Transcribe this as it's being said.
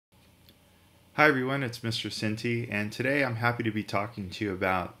Hi everyone, it's Mr. Sinti, and today I'm happy to be talking to you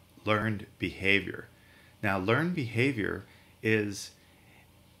about learned behavior. Now, learned behavior is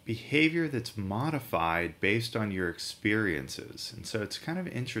behavior that's modified based on your experiences. And so it's kind of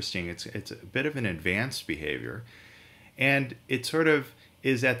interesting. It's a bit of an advanced behavior, and it sort of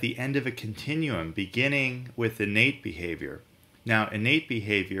is at the end of a continuum, beginning with innate behavior. Now, innate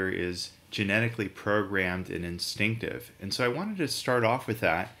behavior is genetically programmed and instinctive. And so I wanted to start off with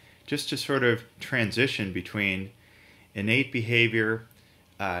that just to sort of transition between innate behavior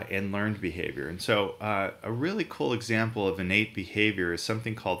and learned behavior. And so a really cool example of innate behavior is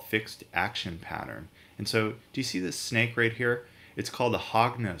something called fixed action pattern. And so do you see this snake right here? It's called a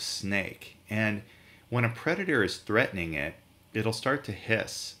hognose snake. And when a predator is threatening it, it'll start to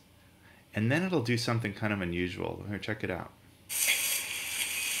hiss. And then it'll do something kind of unusual. Here, check it out.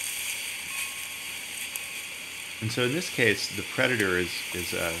 And so in this case, the predator is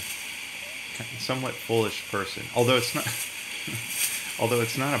a somewhat foolish person, although it's not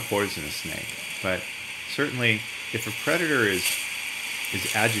a poisonous snake. But certainly, if a predator is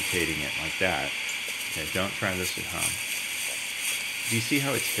agitating it like that, okay, don't try this at home. Do you see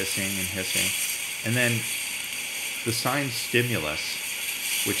how it's hissing and hissing? And then the sign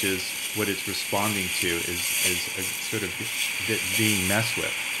stimulus, which is what it's responding to, is a sort of being messed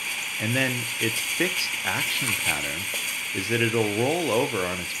with. And then its fixed action pattern is that it'll roll over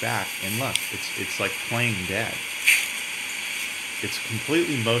on its back, and look, it's like playing dead. It's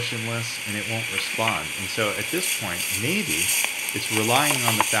completely motionless and it won't respond. And so at this point, maybe it's relying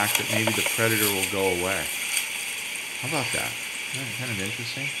on the fact that maybe the predator will go away. How about that? Isn't that kind of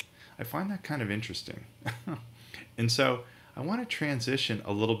interesting? I find that kind of interesting. And so I want to transition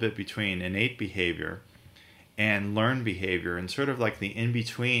a little bit between innate behavior and learned behavior, and sort of like the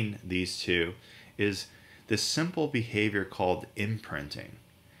in-between these two is this simple behavior called imprinting.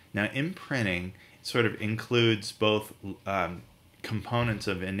 Now, imprinting sort of includes both components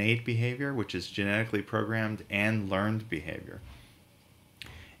of innate behavior, which is genetically programmed, and learned behavior.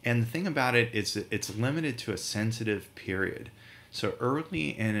 And the thing about it is that it's limited to a sensitive period. So early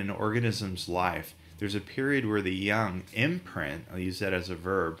in an organism's life, there's a period where the young imprint, I'll use that as a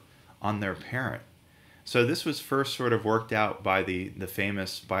verb, on their parent. So this was first sort of worked out by the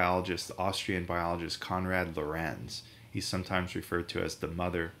famous biologist, the Austrian biologist Konrad Lorenz. He's sometimes referred to as the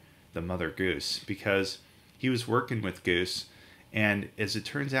mother goose, because he was working with goose, and as it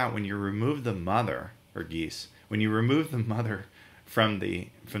turns out, when you remove the mother, or geese, when you remove the mother from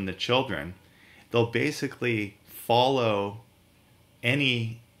the children, they'll basically follow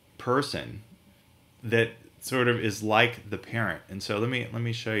any person that sort of is like the parent. And so let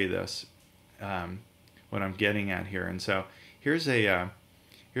me show you this. What I'm getting at here. And so here's a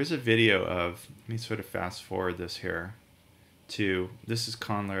video of, let me sort of fast forward this here to, this is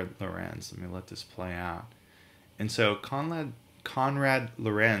Konrad Lorenz. Let me let this play out. And so Konrad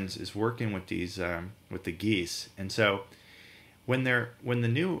Lorenz is working with these with the geese. And so when the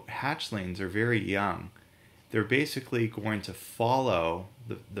new hatchlings are very young, they're basically going to follow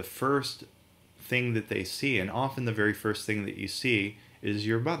the first thing that they see, and often the very first thing that you see is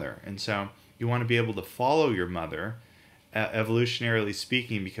your mother. And so you want to be able to follow your mother, evolutionarily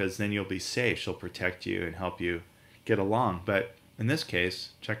speaking, because then you'll be safe. She'll protect you and help you get along. But in this case,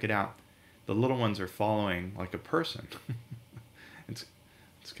 check it out. The little ones are following like a person. It's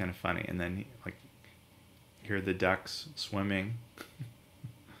kind of funny. And then like here are the ducks swimming.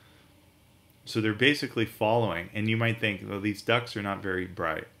 So they're basically following. And you might think, well, these ducks are not very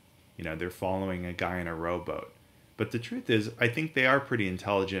bright. You know, they're following a guy in a rowboat. But the truth is, I think they are pretty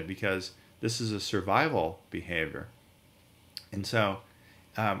intelligent, because this is a survival behavior. And so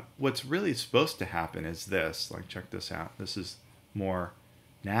what's really supposed to happen is this. Like, check this out. This is more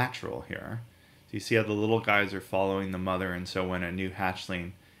natural here. So you see how the little guys are following the mother, and so when a new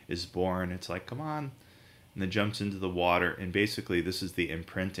hatchling is born, it's like, come on, and then jumps into the water, and basically this is the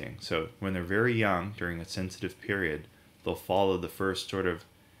imprinting. So when they're very young, during a sensitive period, they'll follow the first sort of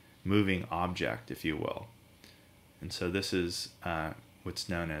moving object, if you will. And so this is what's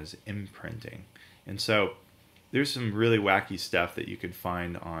known as imprinting. And so there's some really wacky stuff that you could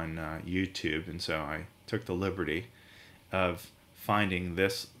find on YouTube. And so I took the liberty of finding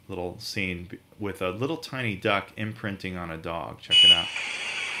this little scene with a little tiny duck imprinting on a dog. Check it out.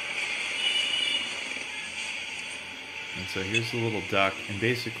 And so here's the little duck, and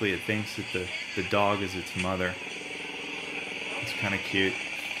basically it thinks that the dog is its mother. It's kind of cute.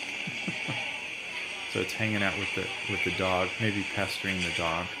 So it's hanging out with the dog, maybe pestering the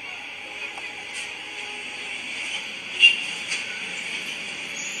dog.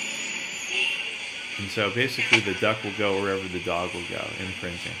 And so basically the duck will go wherever the dog will go,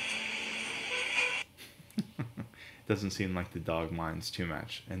 imprinting. doesn't seem like the dog minds too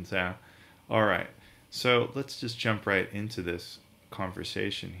much. And so, all right. So let's just jump right into this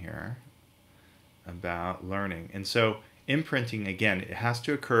conversation here about learning. And so imprinting, again, it has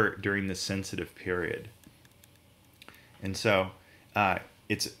to occur during the sensitive period. And so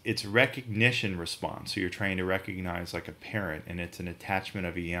it's recognition response. So you're trying to recognize like a parent, and it's an attachment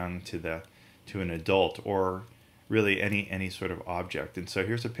of a young to an adult, or really any sort of object. And so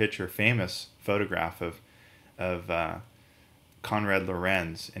here's a picture, famous photograph of Conrad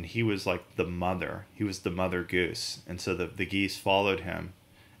Lorenz, and he was like the mother. He was the mother goose, and so the geese followed him,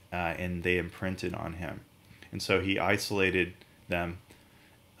 and they imprinted on him. And so he isolated them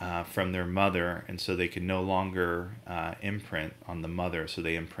from their mother, and so they could no longer imprint on the mother, so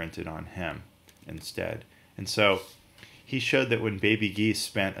they imprinted on him instead. And so he showed that when baby geese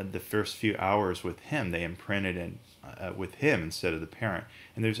spent the first few hours with him, they imprinted with him instead of the parent.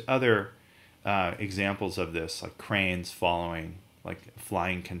 And there's other examples of this, like cranes following, like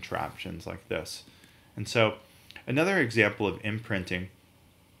flying contraptions like this. And so another example of imprinting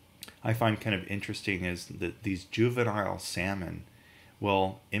I find kind of interesting is that these juvenile salmon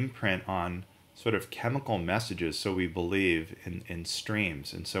will imprint on sort of chemical messages, so we believe, in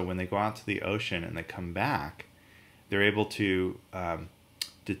streams. And so when they go out to the ocean and they come back, they're able to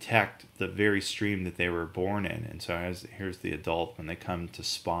detect the very stream that they were born in. And so here's the adult when they come to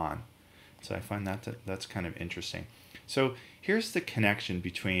spawn. So I find that's kind of interesting. So here's the connection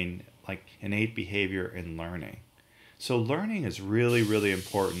between like innate behavior and learning. So learning is really, really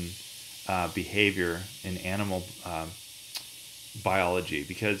important behavior in animal biology,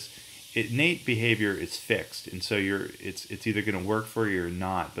 because innate behavior is fixed, and so it's either going to work for you or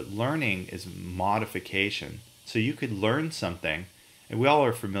not. But learning is modification. So you could learn something, and we all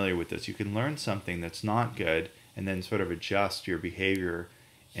are familiar with this. You can learn something that's not good, and then sort of adjust your behavior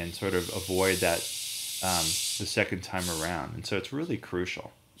and sort of avoid that the second time around. And so it's really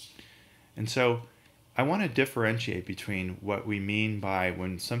crucial. And so I want to differentiate between what we mean by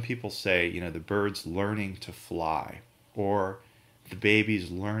when some people say, you know, the bird's learning to fly, or the baby's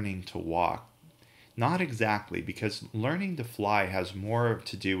learning to walk. Not exactly, because learning to fly has more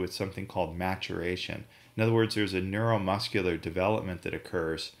to do with something called maturation. In other words, there's a neuromuscular development that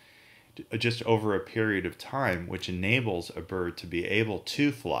occurs just over a period of time, which enables a bird to be able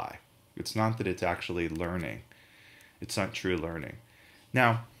to fly. It's not that it's actually learning. It's not true learning.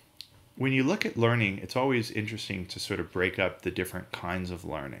 Now, when you look at learning, it's always interesting to sort of break up the different kinds of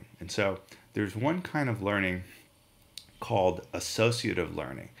learning. And so there's one kind of learning called associative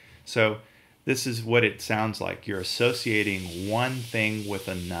learning. So this is what it sounds like. You're associating one thing with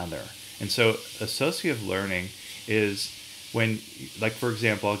another. And so associative learning is when, like for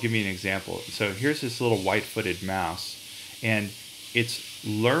example, I'll give you an example. So here's this little white-footed mouse, and it's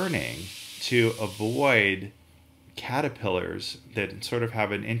learning to avoid caterpillars that sort of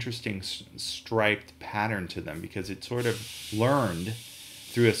have an interesting striped pattern to them, because it sort of learned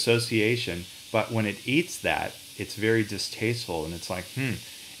through association, but when it eats that, it's very distasteful, and it's like,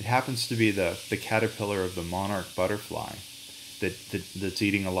 it happens to be the caterpillar of the monarch butterfly that's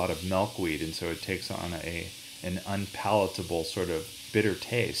eating a lot of milkweed, and so it takes on an unpalatable sort of bitter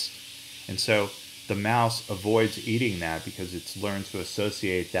taste. And so the mouse avoids eating that because it's learned to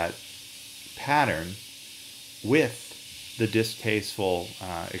associate that pattern with the distasteful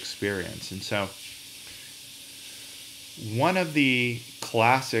experience. And so one of the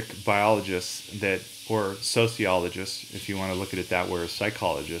classic biologists or sociologists, if you want to look at it that way, or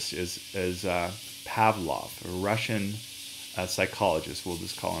psychologists, is Pavlov, a Russian psychologist, we'll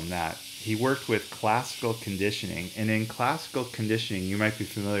just call him that. He worked with classical conditioning, and in classical conditioning, you might be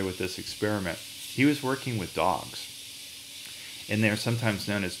familiar with this experiment. He was working with dogs, and they're sometimes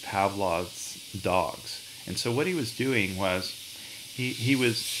known as Pavlov's dogs. And so what he was doing was he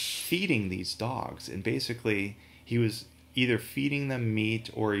was feeding these dogs, and basically he was either feeding them meat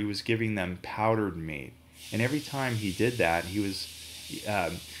or he was giving them powdered meat. And every time he did that,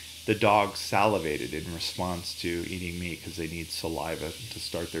 the dogs salivated in response to eating meat, because they need saliva to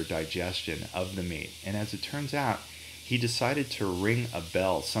start their digestion of the meat. And as it turns out, he decided to ring a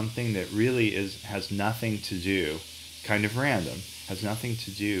bell, something that really has nothing to do, kind of random, has nothing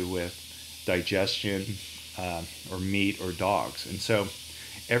to do with digestion or meat or dogs. And so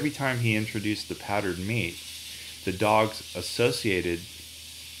every time he introduced the powdered meat, the dogs associated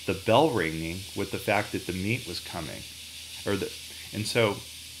the bell ringing with the fact that the meat was coming. And so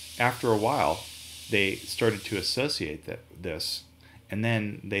after a while, they started to associate this, and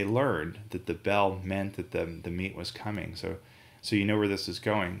then they learned that the bell meant that the meat was coming. So you know where this is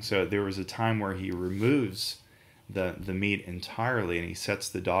going. So there was a time where he removes the meat entirely, and he sets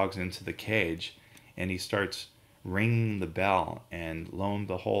the dogs into the cage, and he starts ringing the bell, and lo and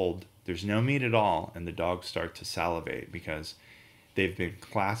behold, there's no meat at all, and the dogs start to salivate because they've been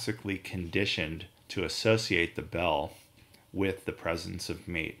classically conditioned to associate the bell with the presence of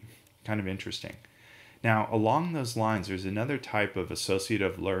meat. Kind of interesting. Now, along those lines, there's another type of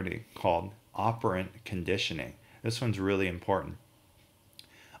associative learning called operant conditioning. This one's really important.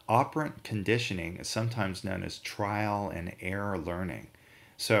 Operant conditioning is sometimes known as trial and error learning.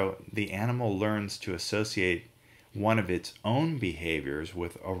 So the animal learns to associate one of its own behaviors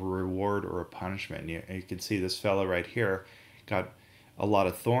with a reward or a punishment. You can see this fellow right here got a lot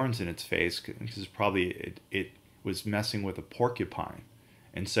of thorns in its face because probably it was messing with a porcupine.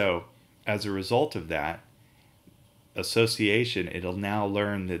 And so as a result of that association, it'll now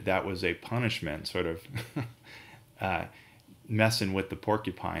learn that that was a punishment, sort of messing with the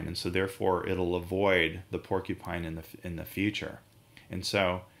porcupine, and so therefore it'll avoid the porcupine in the future. And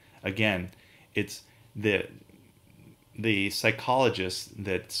so again, it's the psychologist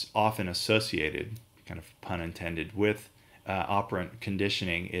that's often associated, kind of pun intended, with operant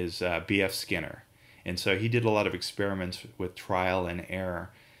conditioning is B.F. Skinner. And so he did a lot of experiments with trial and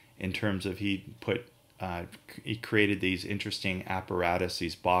error in terms of he created these interesting apparatus,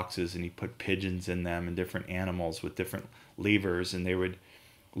 these boxes, and he put pigeons in them and different animals with different levers, and they would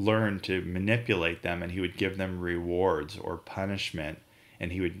learn to manipulate them, and he would give them rewards or punishment,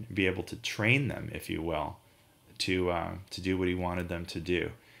 and he would be able to train them, if you will, to do what he wanted them to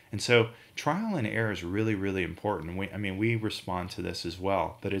do. And so trial and error is really, really important. We respond to this as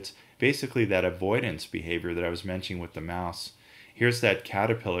well, but it's basically that avoidance behavior that I was mentioning with the mouse. Here's that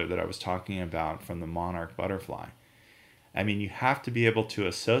caterpillar that I was talking about from the monarch butterfly. You have to be able to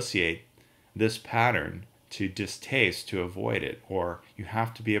associate this pattern to distaste to avoid it, or you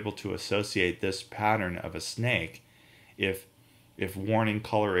have to be able to associate this pattern of a snake if warning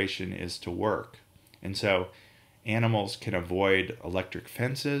coloration is to work. And so animals can avoid electric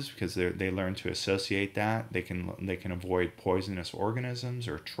fences because they learn to associate that. They can avoid poisonous organisms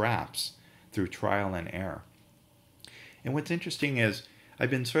or traps through trial and error. And what's interesting is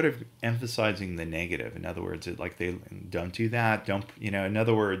I've been sort of emphasizing the negative. In other words, they don't do that. In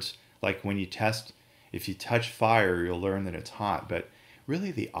other words, like when you test, if you touch fire, you'll learn that it's hot. But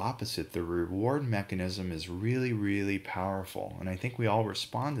really the opposite. The reward mechanism is really, really powerful. And I think we all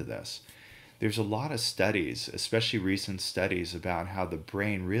respond to this. There's a lot of studies, especially recent studies, about how the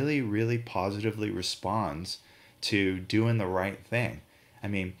brain really, really positively responds to doing the right thing.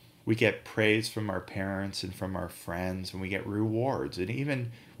 We get praise from our parents and from our friends, and we get rewards. And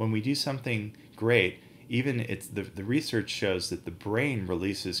even when we do something great, the research shows that the brain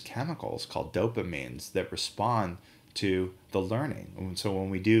releases chemicals called dopamines that respond to the learning. And so when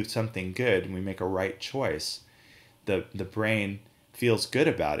we do something good and we make a right choice, the brain feels good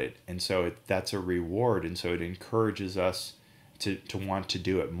about it, and so that's a reward, and so it encourages us to want to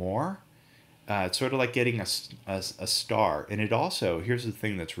do it more. It's sort of like getting a star. And it also, here's the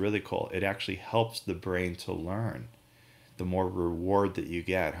thing that's really cool, it actually helps the brain to learn the more reward that you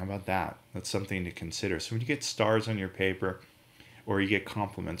get. How about that? That's something to consider. So when you get stars on your paper or you get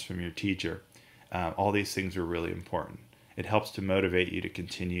compliments from your teacher, all these things are really important. It helps to motivate you to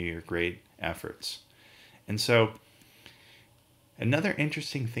continue your great efforts. And so another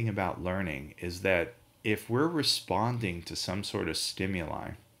interesting thing about learning is that if we're responding to some sort of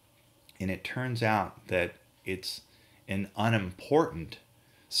stimuli, and it turns out that it's an unimportant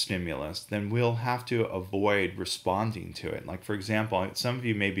stimulus, then we'll have to avoid responding to it. Like, for example, some of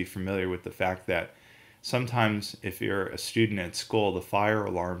you may be familiar with the fact that sometimes if you're a student at school, the fire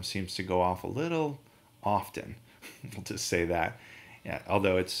alarm seems to go off a little often. We'll just say that. Yeah,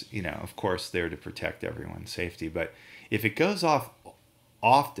 although it's, of course, there to protect everyone's safety. But if it goes off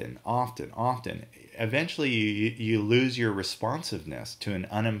often, eventually you lose your responsiveness to an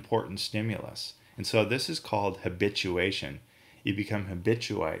unimportant stimulus. And so this is called habituation. You become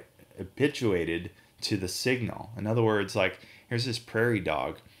habituated to the signal. In other words, like, here's this prairie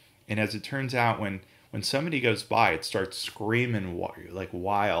dog, and as it turns out, when somebody goes by, it starts screaming like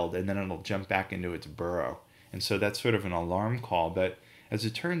wild, and then it'll jump back into its burrow. And so that's sort of an alarm call. But as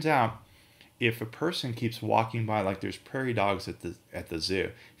it turns out, if a person keeps walking by, like there's prairie dogs at the zoo,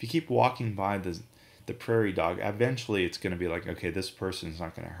 if you keep walking by the prairie dog, eventually it's going to be like, okay, this person's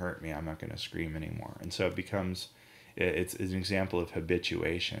not going to hurt me. I'm not going to scream anymore. And so it's an example of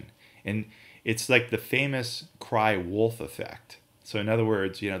habituation. And it's like the famous cry wolf effect. So in other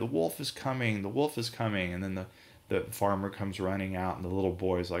words, the wolf is coming, and then the farmer comes running out, and the little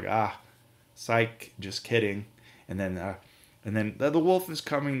boy's like, psych, just kidding. And then the wolf is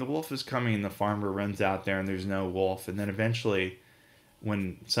coming, and the farmer runs out there, and there's no wolf. And then eventually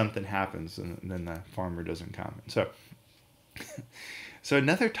when something happens and then the farmer doesn't come. So, so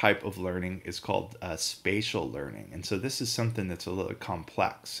another type of learning is called spatial learning. And so this is something that's a little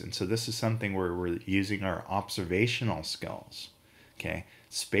complex. And so this is something where we're using our observational skills, okay?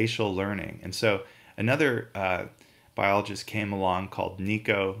 Spatial learning. And so another biologist came along called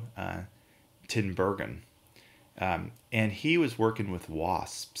Nico Tinbergen. And he was working with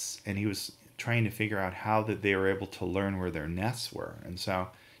wasps, and he was trying to figure out how that they were able to learn where their nests were. And so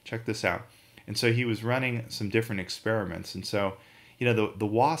check this out. And so he was running some different experiments. And so, you know, the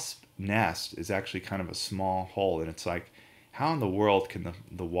wasp nest is actually kind of a small hole. And it's like, how in the world can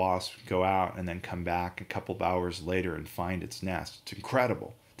the wasp go out and then come back a couple of hours later and find its nest? It's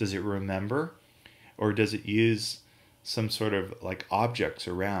incredible. Does it remember? Or does it use some sort of like objects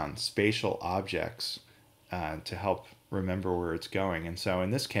around, spatial objects, to help remember where it's going? And so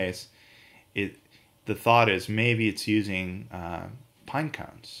in this case, the thought is maybe it's using pine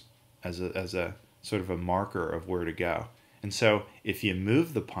cones as a sort of a marker of where to go. And so if you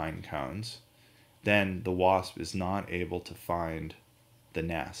move the pine cones, then the wasp is not able to find the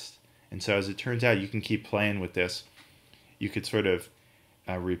nest. And so as it turns out, you can keep playing with this. You could sort of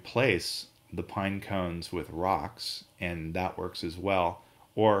replace the pine cones with rocks, and that works as well.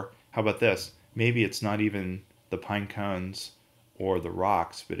 Or how about this? Maybe it's not even the pine cones or the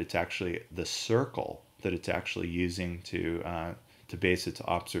rocks, but it's actually the circle that it's actually using to base its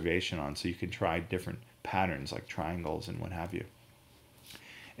observation on. So you can try different patterns like triangles and what have you.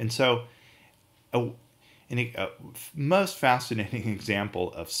 And so a most fascinating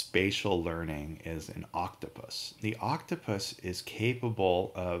example of spatial learning is an octopus. The octopus is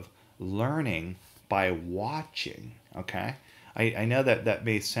capable of learning by watching, okay? I know that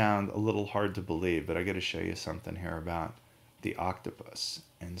may sound a little hard to believe, but I got to show you something here about the octopus.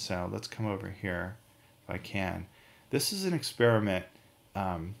 And so let's come over here if I can. This is an experiment.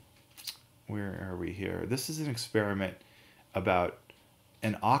 Where are we here? This is an experiment about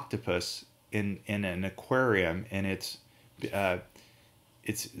an octopus in an aquarium, and it's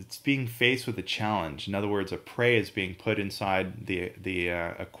being faced with a challenge. In other words, a prey is being put inside the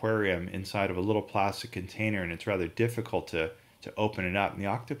aquarium inside of a little plastic container, and it's rather difficult to open it up. And the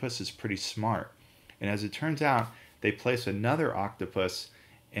octopus is pretty smart. And as it turns out, they place another octopus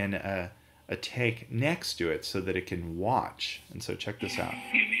in a tank next to it so that it can watch. And so check this out.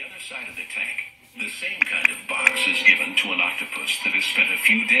 In the other side of the tank, the same kind of box is given to an octopus that has spent a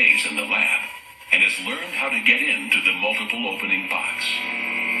few days in the lab and has learned how to get into the multiple opening box.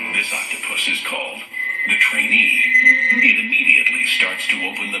 This octopus is called the trainee. It immediately starts to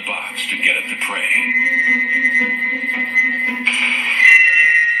open the box to get at the prey.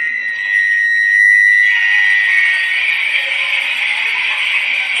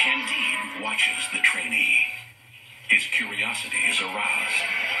 Candide watches the trainee. His curiosity is aroused.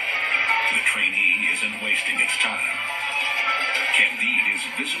 The trainee isn't wasting its time. Candide is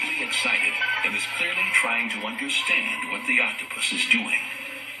visibly excited and is clearly trying to understand what the octopus is doing.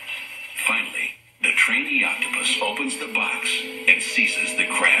 Finally, the trainee octopus opens the box and seizes the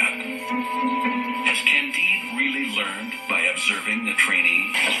crab. Has Candide really learned by observing the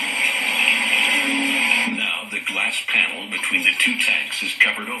trainee? Now the glass panel between the two tanks is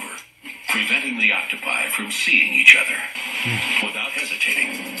covered over, preventing the octopi from seeing each other. Without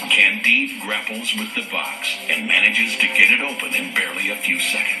hesitating, Candide grapples with the box and manages to get it open in barely a few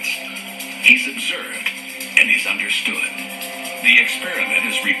seconds. He's observed and he's understood. The experiment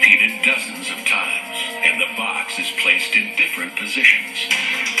is repeated dozens of times, and the box is placed in different positions.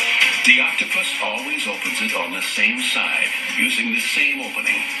 The octopus always opens it on the same side, using the same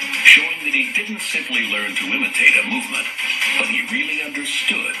opening, showing that he didn't simply learn to imitate a movement, but he really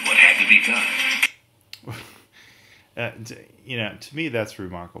understood what had to be done. You know, to me, that's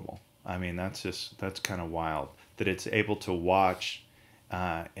remarkable. I mean, that's kind of wild that it's able to watch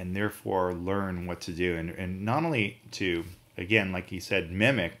and therefore learn what to do. And not only to, again, like he said,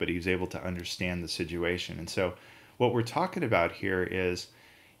 mimic, but he's able to understand the situation. And so what we're talking about here is,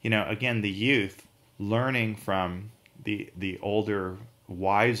 you know, again, the youth learning from the older,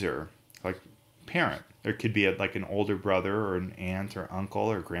 wiser, like parent. There could be like an older brother or an aunt or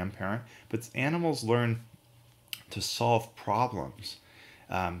uncle or grandparent, but animals learn to solve problems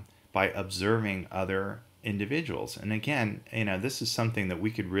by observing other individuals. And again, you know, this is something that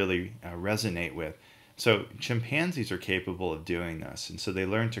we could really resonate with. So chimpanzees are capable of doing this, and so they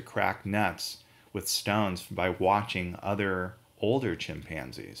learn to crack nuts with stones by watching other older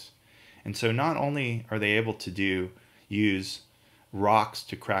chimpanzees. And so not only are they able to use rocks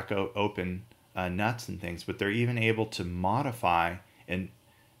to crack open nuts and things, but they're even able to modify and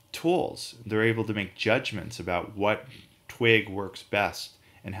tools. They're able to make judgments about what twig works best,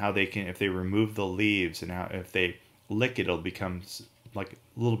 and how they can, if they remove the leaves, and how if they lick it, it'll become like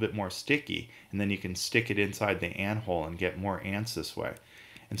a little bit more sticky, and then you can stick it inside the anthole and get more ants this way.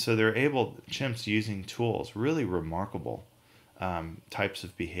 And so they're able, chimps using tools, really remarkable types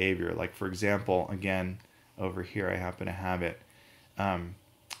of behavior. Like for example, again, over here I happen to have it.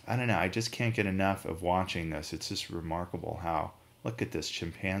 I don't know, I just can't get enough of watching this. It's just remarkable how, look at this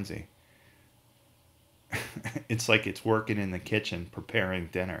chimpanzee. It's like it's working in the kitchen preparing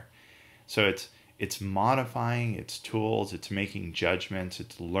dinner. So it's modifying its tools, it's making judgments,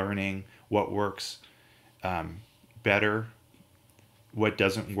 it's learning what works better, what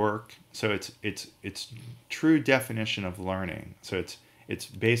doesn't work. So it's true definition of learning. So it's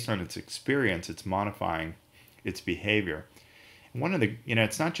based on its experience, it's modifying its behavior. And one of the,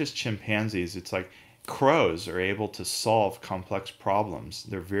 it's not just chimpanzees, it's like crows are able to solve complex problems.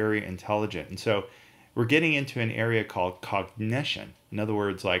 They're very intelligent. And so we're getting into an area called cognition. In other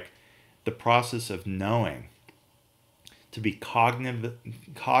words, like the process of knowing. To be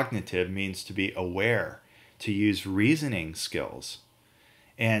cognitive means to be aware, to use reasoning skills,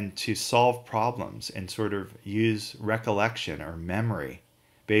 and to solve problems and sort of use recollection or memory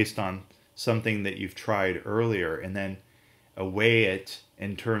based on something that you've tried earlier, and then weigh it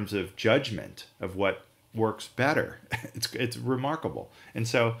in terms of judgment of what works better. It's remarkable. And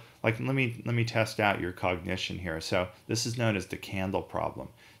so, like, let me test out your cognition here. So this is known as the candle problem.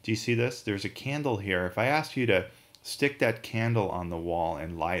 Do you see this? There's a candle here. If I asked you to stick that candle on the wall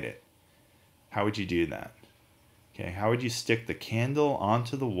and light it, how would you do that? Okay, how would you stick the candle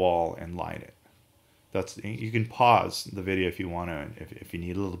onto the wall and light it? You can pause the video if you want to, if you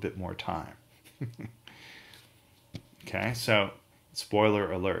need a little bit more time. Okay, so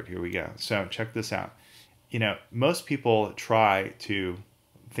spoiler alert, here we go. So check this out. Most people try to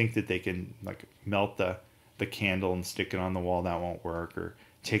think that they can like melt the candle and stick it on the wall. That won't work. Or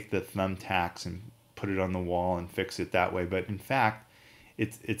take the thumbtacks and put it on the wall and fix it that way. But in fact,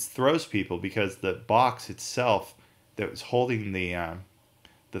 it throws people, because the box itself that was holding the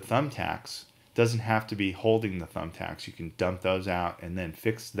thumbtacks doesn't have to be holding the thumbtacks. You can dump those out and then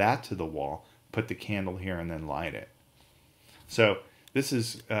fix that to the wall, put the candle here, and then light it. So this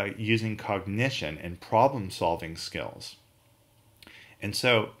is using cognition and problem-solving skills. And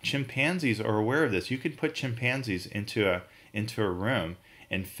so chimpanzees are aware of this. You could put chimpanzees into a room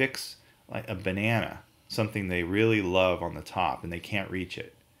and fix like a banana, something they really love, on the top, and they can't reach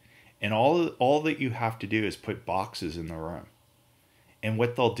it. And all that you have to do is put boxes in the room. And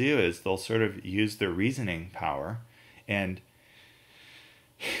what they'll do is they'll sort of use their reasoning power and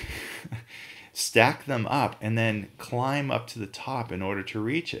stack them up and then climb up to the top in order to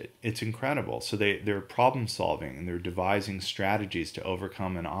reach it. It's incredible. So they're problem solving, and they're devising strategies to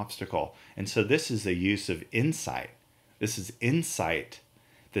overcome an obstacle. And so this is a use of insight. This is insight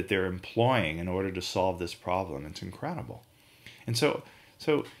that they're employing in order to solve this problem. It's incredible. And so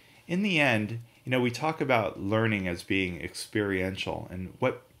in the end, we talk about learning as being experiential, and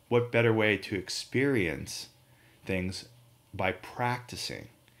what better way to experience things by practicing.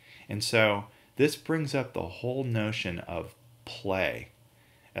 And so this brings up the whole notion of play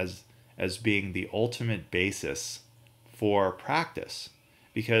as being the ultimate basis for practice.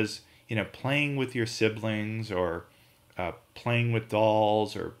 Because, playing with your siblings, or playing with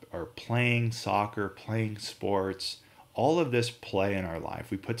dolls, or playing soccer, playing sports, all of this play in our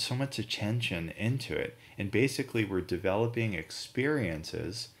life, we put so much attention into it, and basically we're developing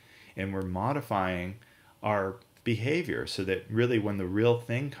experiences, and we're modifying our behavior so that really when the real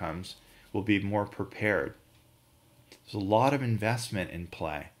thing comes, we'll be more prepared. There's a lot of investment in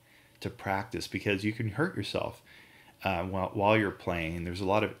play to practice, because you can hurt yourself while you're playing. There's a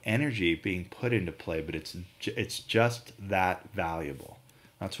lot of energy being put into play, but it's just that valuable.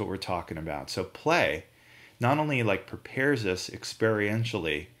 That's what we're talking about. So play not only like prepares us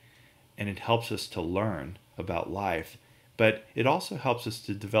experientially, and it helps us to learn about life, but it also helps us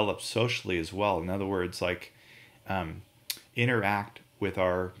to develop socially as well. In other words, like interact with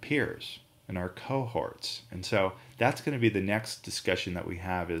our peers and our cohorts. And so that's going to be the next discussion that we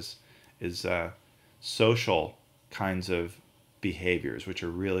have is social kinds of behaviors, which are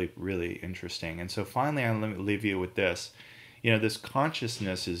really, really interesting. And so finally, I'm going to leave you with this. This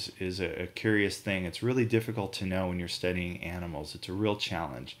consciousness is a curious thing. It's really difficult to know when you're studying animals. It's a real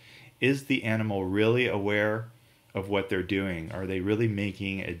challenge. Is the animal really aware of what they're doing? Are they really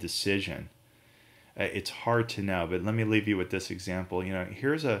making a decision? It's hard to know, but let me leave you with this example.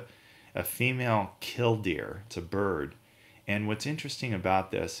 Here's a female killdeer. It's a bird. And what's interesting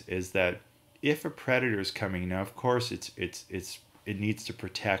about this is that if a predator is coming, now of course it needs to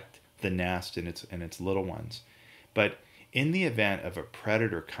protect the nest and its little ones. But in the event of a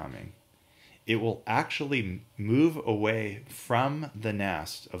predator coming, it will actually move away from the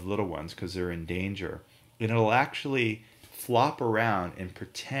nest of little ones because they're in danger, and it'll actually flop around and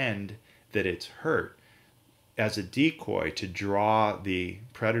pretend that it's hurt as a decoy to draw the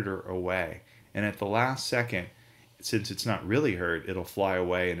predator away. And at the last second, since it's not really hurt, it'll fly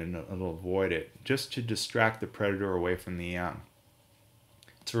away and it'll avoid it, just to distract the predator away from the young.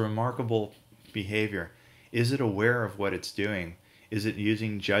 It's a remarkable behavior. Is it aware of what it's doing? Is it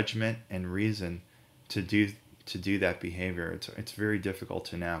using judgment and reason to do that behavior? It's very difficult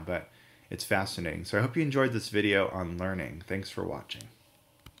to know, but it's fascinating. So I hope you enjoyed this video on learning. Thanks for watching.